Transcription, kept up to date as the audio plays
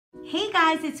Hey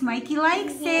guys, it's Mikey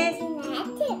Likes It.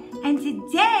 And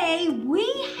today we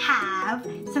have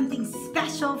something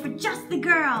special for just the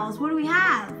girls. What do we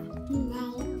have?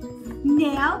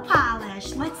 Nail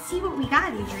polish. Let's see what we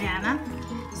got, Adriana.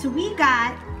 So we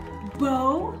got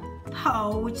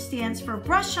BOPO, which stands for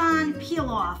Brush On Peel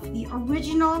Off. The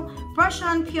original Brush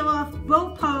On Peel Off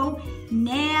BOPO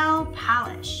nail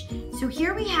polish. So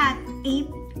here we have eight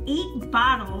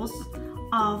bottles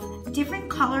of different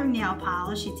color nail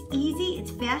polish. It's easy,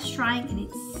 it's fast drying, and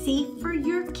it's safe for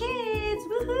your kids.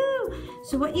 Woohoo!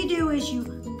 So what you do is you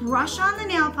brush on the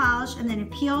nail polish and then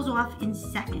it peels off in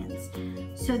seconds.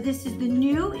 So this is the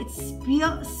new, it's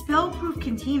spill-proof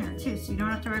container too, so you don't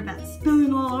have to worry about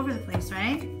spilling all over the place,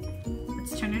 right?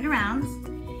 Let's turn it around.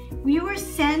 We were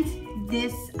sent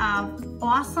this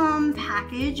awesome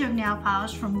package of nail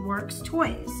polish from Works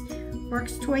Toys.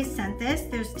 Works Toys sent this.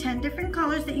 There's 10 different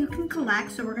colors that you can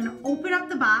collect. So we're gonna open up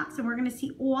the box and we're gonna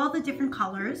see all the different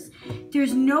colors.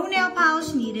 There's no nail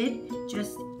polish needed,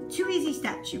 just 2 easy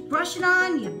steps. You brush it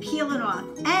on, you peel it off.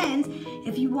 And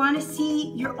if you wanna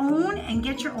see your own and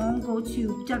get your own, go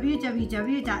to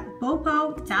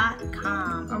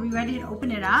www.bopo.com. Are we ready to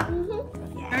open it up?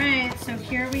 Mm-hmm. Yeah. All right, so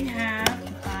here we have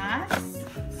the box.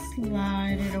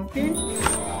 Slide it open.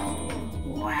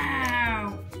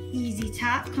 Wow. Easy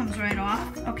top, comes right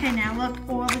off. Okay, now look,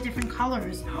 all the different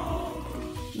colors.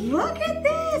 Look at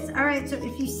this! All right, so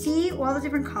if you see all the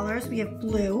different colors, we have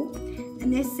blue,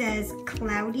 and this says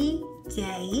cloudy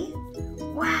day.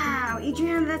 Wow,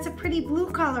 Adriana, that's a pretty blue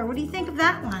color. What do you think of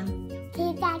that one?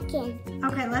 Keep that in.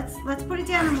 Okay, let's put it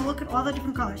down and we'll look at all the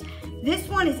different colors. This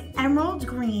one is emerald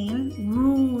green.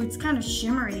 Ooh, it's kind of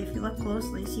shimmery if you look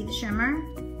closely. See the shimmer?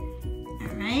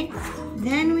 All right,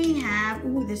 then we have,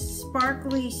 ooh, this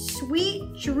sparkly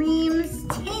Sweet Dreams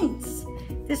tints.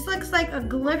 This looks like a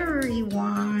glittery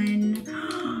one.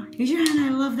 Adriana,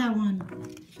 I love that one.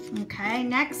 Okay,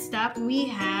 next up we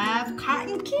have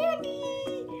cotton candy.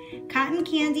 Cotton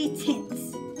candy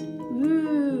tints.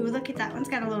 Ooh, look at that one's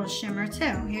got a little shimmer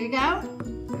too. Here you go.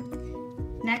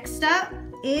 Next up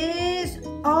is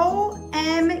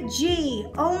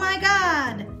OMG. Oh my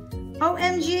God.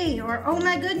 OMG, or oh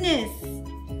my goodness.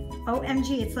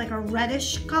 OMG, it's like a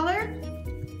reddish color.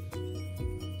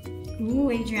 Ooh,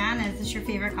 Adriana, is this your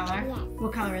favorite color? Yes.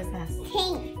 What color is this?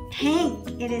 Pink. Pink.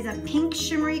 It is a pink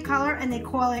shimmery color and they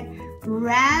call it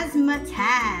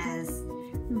Razzmatazz.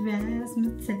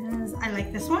 Razzmatazz. I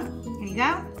like this one. Here you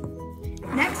go.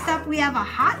 Next up, we have a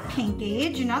hot pink,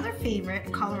 Age, another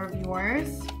favorite color of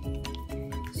yours.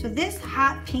 So this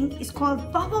hot pink is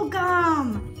called Bubble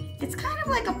Gum. It's kind of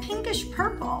like a pinkish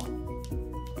purple.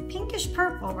 Pinkish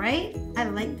purple, right? I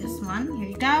like this one. Here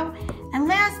you go. And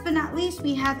last but not least,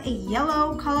 we have a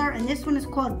yellow color, and this one is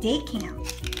called Day Camp.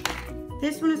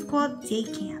 This one is called Day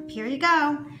Camp. Here you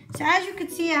go. So as you can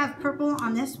see, I have purple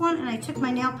on this one, and I took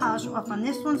my nail polish off on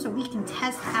this one so we can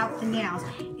test out the nails.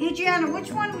 Adriana,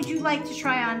 which one would you like to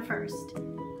try on first?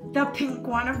 The pink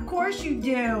one, of course you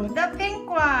do. The pink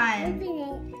one.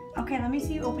 Open it. Okay, let me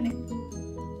see you open it.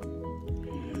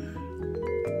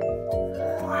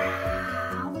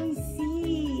 Wow, let me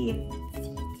see.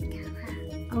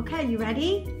 Okay, you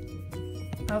ready?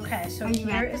 Okay, so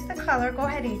here is the color. Go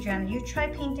ahead, Adriana. You try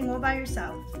painting all by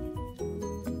yourself.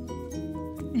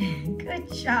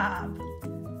 Good job.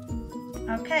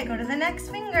 Okay, go to the next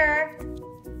finger.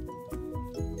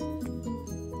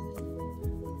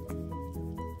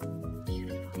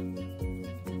 Beautiful.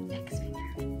 Next finger.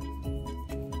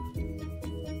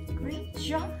 Great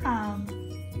job.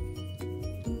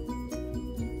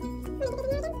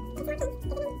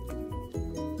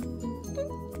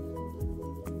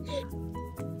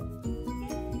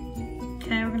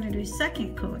 Okay, we're going to do a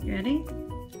second coat. You ready?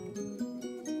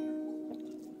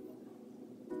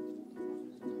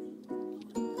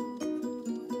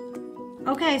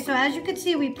 Okay, so as you can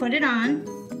see, we put it on,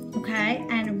 okay,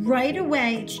 and right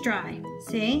away it's dry,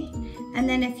 see? And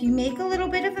then if you make a little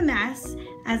bit of a mess,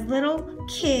 as little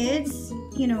kids,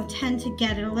 you know, tend to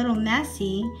get it a little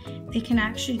messy, they can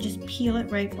actually just peel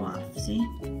it right off, see?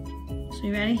 So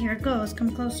you ready? Here it goes.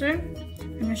 Come closer.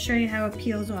 I'm going to show you how it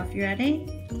peels off. You ready?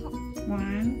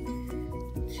 1,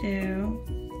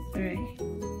 2, 3.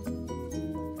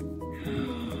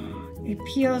 It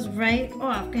peels right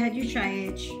off. Go ahead, you try,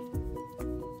 Age.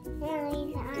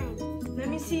 Let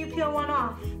me see you peel one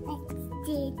off.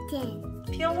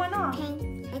 Peel one off.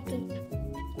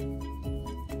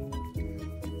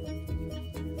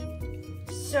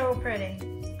 So pretty.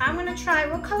 I'm going to try.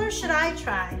 What color should I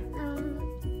try?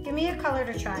 Give me a color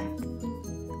to try.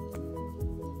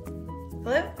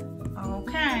 Blue?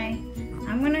 Okay.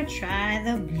 I'm gonna try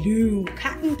the blue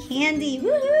cotton candy.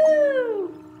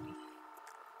 Woohoo!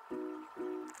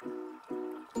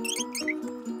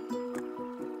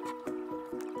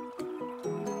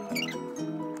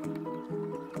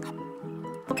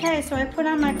 Okay, so I put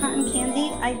on my cotton candy.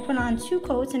 I put on 2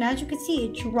 coats, and as you can see,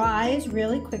 it dries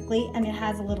really quickly, and it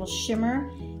has a little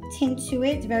shimmer tint to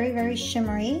it. It's very, very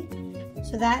shimmery.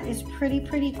 So that is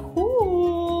pretty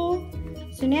cool.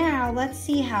 So now let's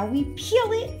see how we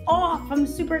peel it off. I'm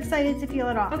super excited to peel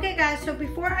it off. Okay guys, so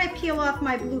before I peel off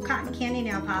my blue cotton candy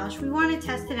nail polish, we want to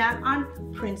test it out on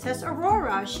Princess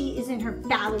Aurora. She is in her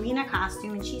ballerina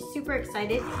costume and she's super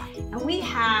excited. And we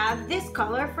have this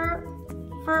color for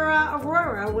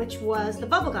Aurora, which was the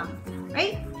bubblegum,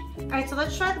 right? All right, so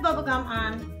let's try the bubblegum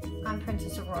on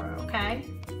Princess Aurora, okay?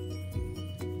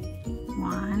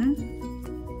 1,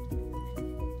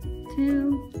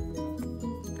 2,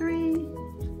 3,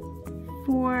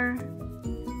 4,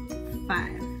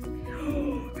 5.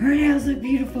 Her nails look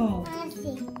beautiful.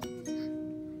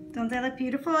 Don't they look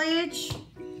beautiful, Age?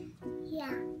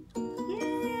 Yeah.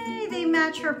 Yay, they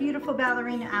match her beautiful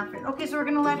ballerina outfit. Okay, so we're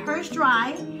gonna let hers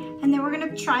dry, and then we're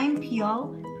gonna try and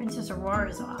peel Princess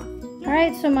Aurora's off. Yay. All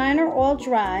right, so mine are all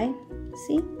dry.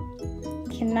 See?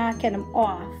 Cannot get them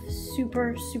off.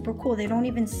 Super cool. They don't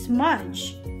even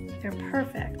smudge. They're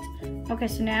perfect. Okay,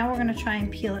 so now we're gonna try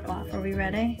and peel it off. Are we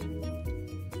ready?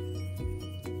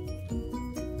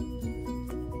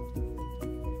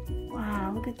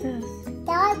 Wow, look at this.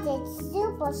 That is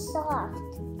super soft.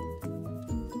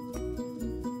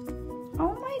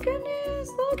 Oh my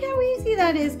goodness, look how easy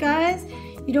that is, guys.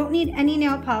 You don't need any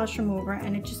nail polish remover,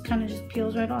 and it just kind of just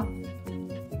peels right off.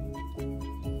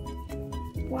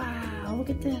 Wow, look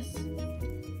at this.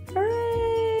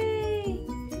 Hooray!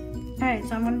 All right,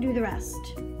 so I'm gonna do the rest.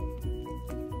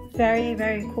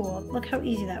 Very cool. Look how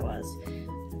easy that was.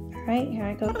 All right, here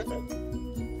I go.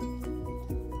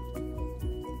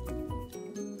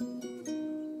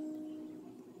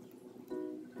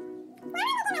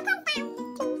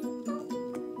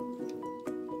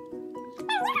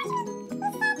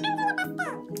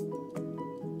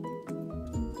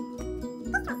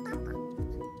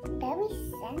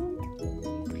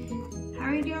 How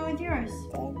are you doing with yours?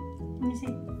 Let me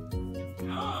see.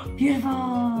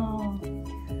 Beautiful.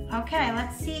 Okay,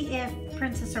 let's see if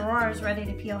Princess Aurora is ready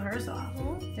to peel hers off.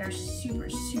 They're super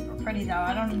pretty though.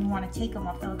 I don't even want to take them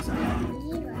off. They look so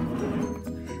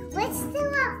good. Let's do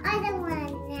the other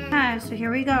one now. Okay, so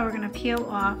here we go. We're gonna peel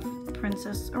off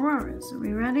Princess Aurora's. Are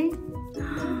we ready?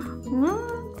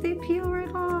 Look, they peel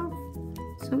right off.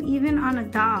 So even on a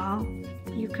doll,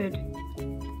 you could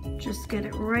just get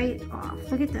it right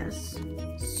off. Look at this.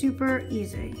 Super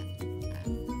easy.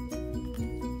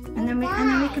 And then we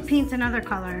could paint another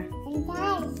color. And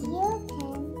guys, you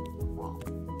can.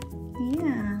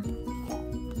 Yeah.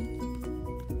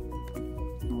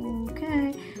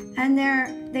 Okay. And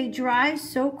they dry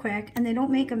so quick and they don't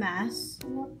make a mess.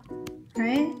 Nope.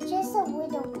 Right? Just a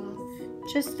little mess.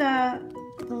 Just the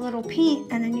little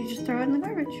paint, and then you just throw it in the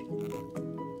garbage.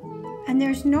 And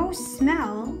there's no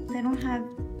smell. They don't have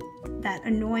that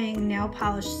annoying nail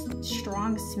polish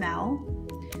strong smell.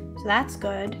 So that's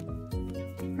good.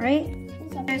 Right?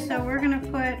 Okay, so we're gonna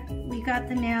we got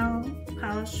the nail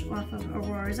polish off of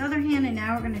Aurora's other hand, and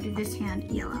now we're gonna do this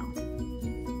hand yellow.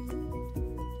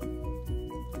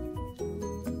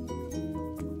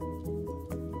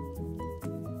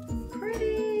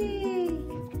 Pretty!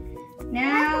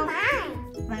 Now,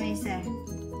 let me see.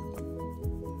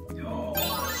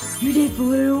 You did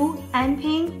blue and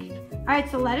pink? All right,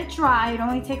 so let it dry. It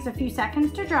only takes a few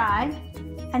seconds to dry,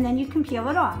 and then you can peel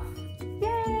it off.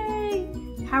 Yay!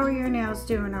 How are your nails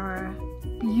doing, Aurora?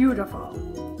 Beautiful.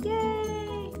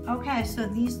 Yay! Okay, so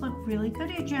these look really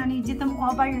good, Adriana. You did them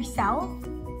all by yourself?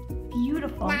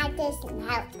 Beautiful. Not this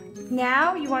help.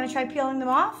 Now, you want to try peeling them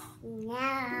off? No.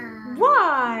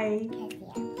 Why?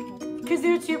 Because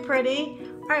they're too pretty?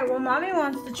 All right, well, Mommy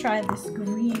wants to try this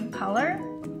green color.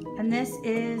 And this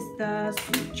is the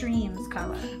Sweet Dreams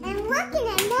color. I'm looking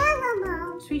at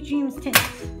another. Sweet Dreams tint.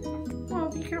 Oh,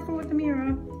 be careful with the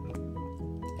mirror.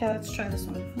 Okay, let's try this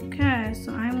one. Okay,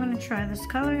 so I'm gonna try this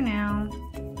color now.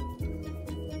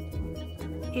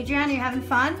 Adriana, you having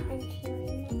fun?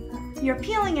 You're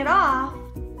peeling it off.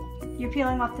 You're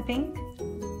peeling off the pink?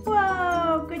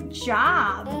 Whoa, good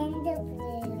job. And the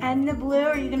blue. And the blue,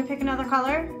 are you gonna pick another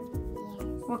color? Yes.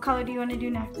 What color do you wanna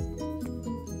do next?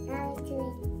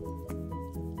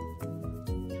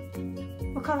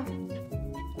 What color?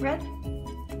 Red?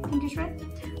 Pinkish red?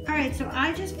 All right, so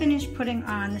I just finished putting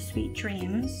on the Sweet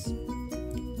Dreams,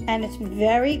 and it's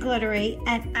very glittery,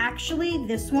 and actually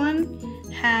this one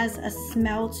has a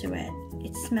smell to it.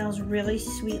 It smells really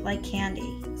sweet like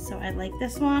candy, so I like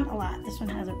this one a lot. This one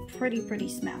has a pretty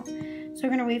smell. So we're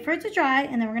gonna wait for it to dry,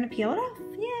 and then we're gonna peel it off.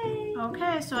 Yay!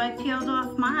 Okay, so I peeled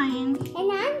off mine.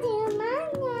 And I'm doing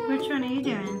mine now. Which one are you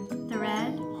doing? The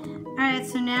red? All Alright,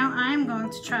 so now I'm going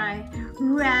to try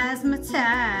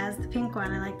Razzmatazz, the pink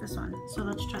one. I like this one. So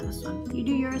let's try this one. You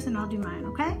do yours and I'll do mine,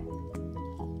 okay?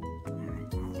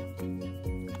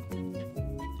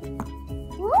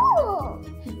 Ooh,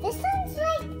 this one's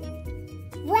like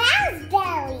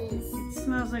raspberries. It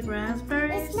smells like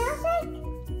raspberries. It smells like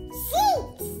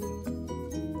seeds.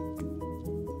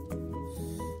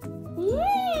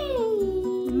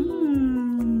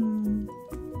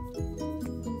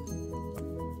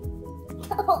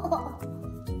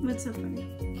 What's so funny?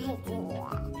 I do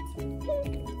that.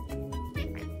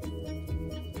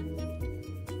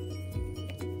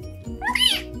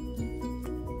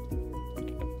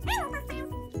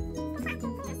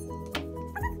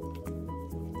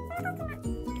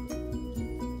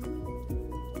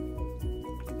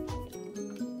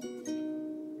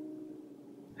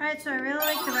 Alright, so I really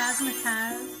like the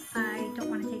Razzmatazz. I don't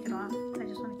want to take it off. I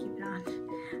just want to keep it on.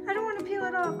 I don't want to peel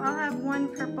it off. I'll have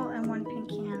one purple and one pink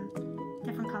can.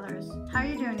 Different colors. How are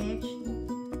you doing, H?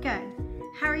 Good.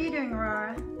 How are you doing,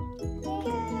 Aurora?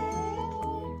 Good.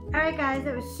 Alright guys,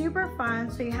 it was super fun.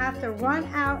 So you have to run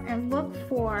out and look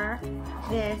for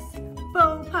this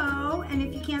Bopo. And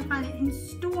if you can't find it in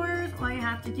stores, all you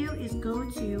have to do is go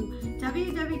to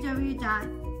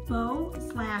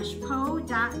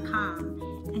www.bo/po.com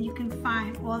and you can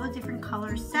find all the different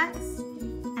color sets.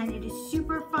 And it is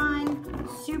super fun,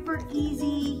 super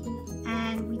easy,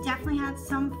 and we definitely had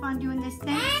some fun doing this.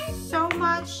 Thanks so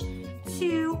much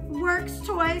to Works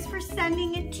Toys for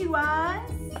sending it to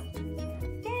us.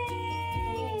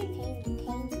 Yay!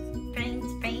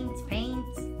 Paint, paint,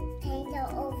 paint. Paint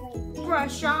all over.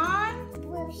 Brush on,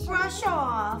 brush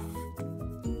off.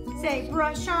 Say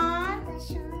brush on,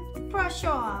 brush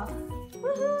off.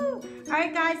 Woohoo!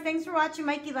 Alright guys, thanks for watching.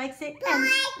 Mikey likes it.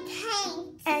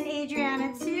 And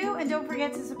Adriana too. And don't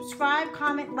forget to subscribe,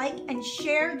 comment, like, and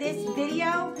share this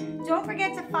video. Don't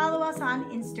forget to follow us on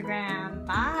Instagram.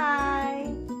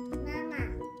 Bye!